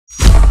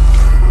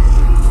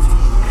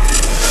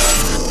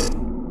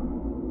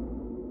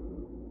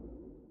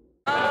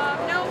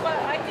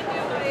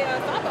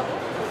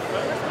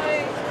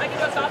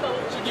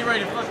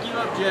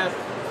Jeff.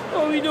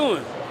 What are we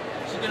doing?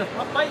 She's gonna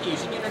fight you.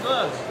 She's getting her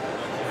gloves.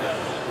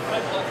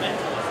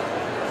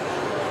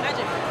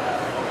 Magic.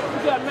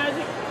 You got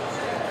magic?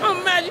 I'm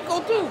magical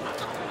too.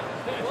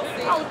 We'll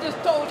see. I was just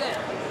told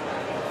that.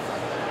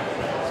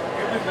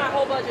 That's my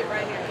whole budget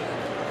right here.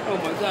 Oh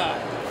my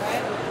God.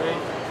 Right?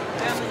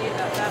 I only need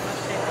that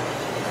much paper.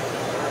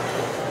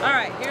 All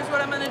right, here's what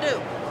I'm gonna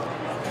do.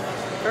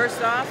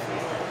 First off,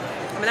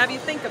 I'm gonna have you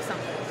think of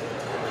something.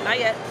 Not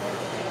yet.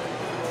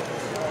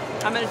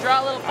 I'm gonna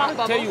draw a little thought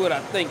bubble. I'll tell you what I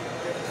think.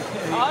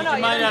 Oh no,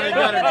 you might not have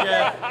done it,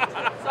 Jeff.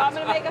 So I'm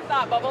gonna make a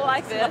thought bubble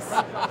like this,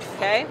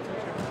 okay?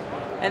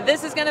 And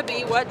this is gonna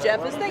be what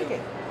Jeff is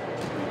thinking.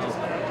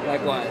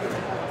 Likewise.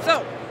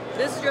 So,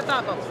 this is your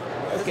thought bubble.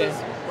 Okay.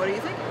 What do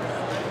you think?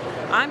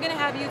 I'm gonna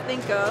have you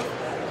think of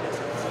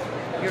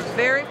your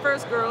very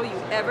first girl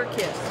you ever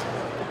kissed,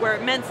 where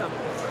it meant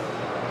something.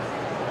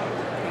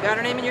 You got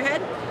her name in your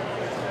head?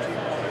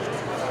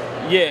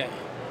 Yeah.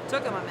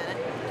 Took him a minute.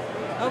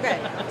 Okay,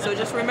 so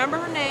just remember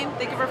her name,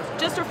 think of her,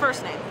 just her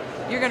first name.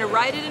 You're gonna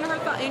write it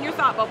in your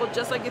thought bubble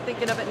just like you're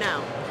thinking of it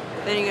now.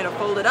 Then you're gonna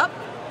fold it up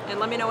and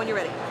let me know when you're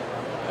ready.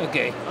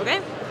 Okay.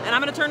 Okay? And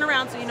I'm gonna turn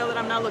around so you know that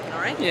I'm not looking,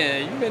 all right? Yeah,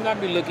 you may not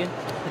be looking.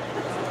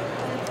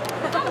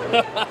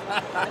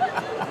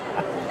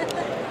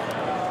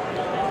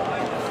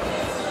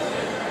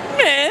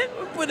 Man,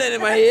 put that in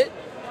my head.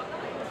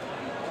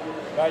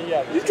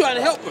 You trying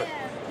to help her.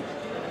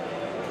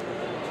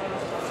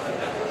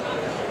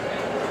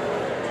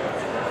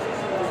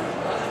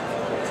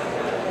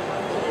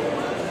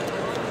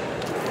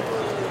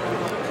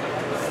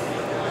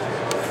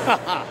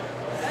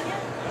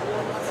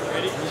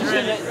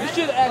 You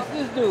should have asked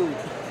this dude.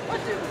 What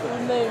dude?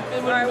 His name,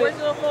 All right, where's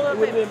your little folder it of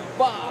would have paper? been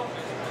Bob.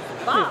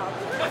 Bob.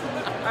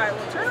 All right,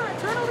 well,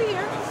 turn over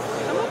here.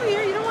 Come over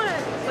here. You don't want to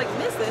like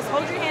miss this.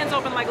 Hold your hands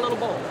open like a little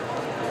bowl.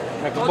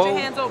 Like a Hold bowl? your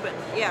hands open.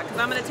 Yeah, because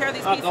I'm going to tear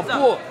these Like pieces a up.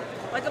 bowl.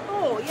 Like a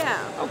bowl,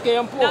 yeah. Okay,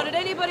 I'm poor. Now, did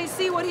anybody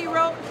see what he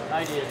wrote?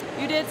 I did.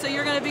 You did, so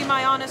you're going to be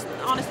my honest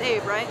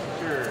Abe, right?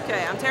 Sure.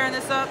 Okay, I'm tearing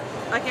this up.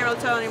 I can't really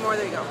tell anymore.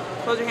 There you go.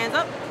 Close your hands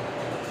up.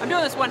 I'm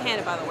doing this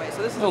one-handed, by the way,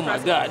 so this is Oh my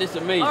God, this is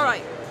amazing. All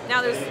right.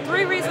 Now, there's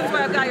 3 reasons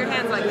why I've got your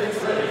hands like this.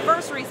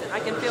 First reason, I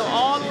can feel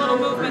all the little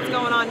movements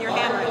going on in your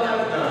hand right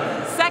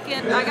now.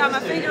 Second, I got my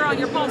finger on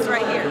your pulse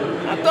right here.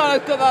 I thought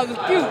it was because I was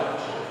cute.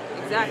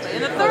 Exactly.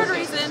 And the third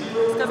reason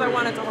is because I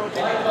wanted to hold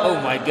your hand.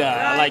 Oh my God,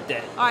 I like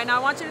that. All right, now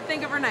I want you to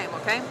think of her name,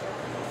 okay?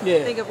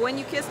 Yeah. Think of when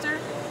you kissed her.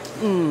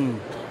 Mm.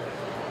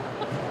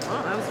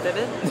 Oh, that was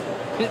vivid.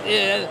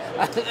 Yeah,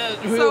 that's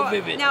real So,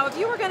 vivid. now, if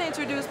you were going to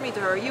introduce me to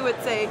her, you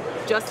would say,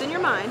 just in your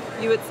mind,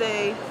 you would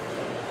say,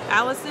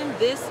 Allison,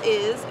 this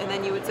is, and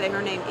then you would say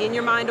her name in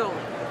your mind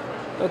only.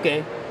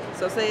 Okay.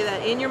 So say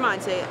that in your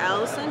mind. Say,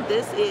 Allison,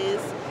 this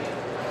is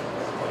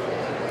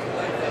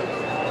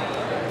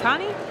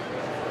Connie?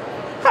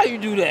 How you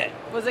do that?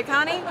 Was it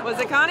Connie? Was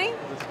it Connie?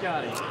 It's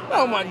Scotty.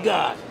 Oh my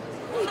God.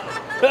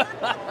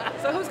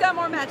 So who's got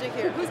more magic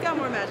here? Who's got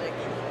more magic?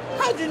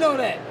 How'd you know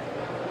that?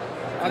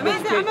 I'm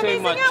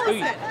Amazing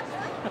Allison.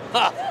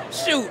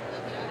 Shoot.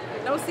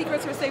 No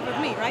secrets are safe with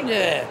me, right?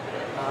 Yeah.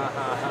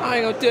 I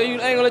ain't gonna tell you,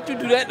 I ain't gonna let you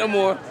do that no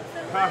more.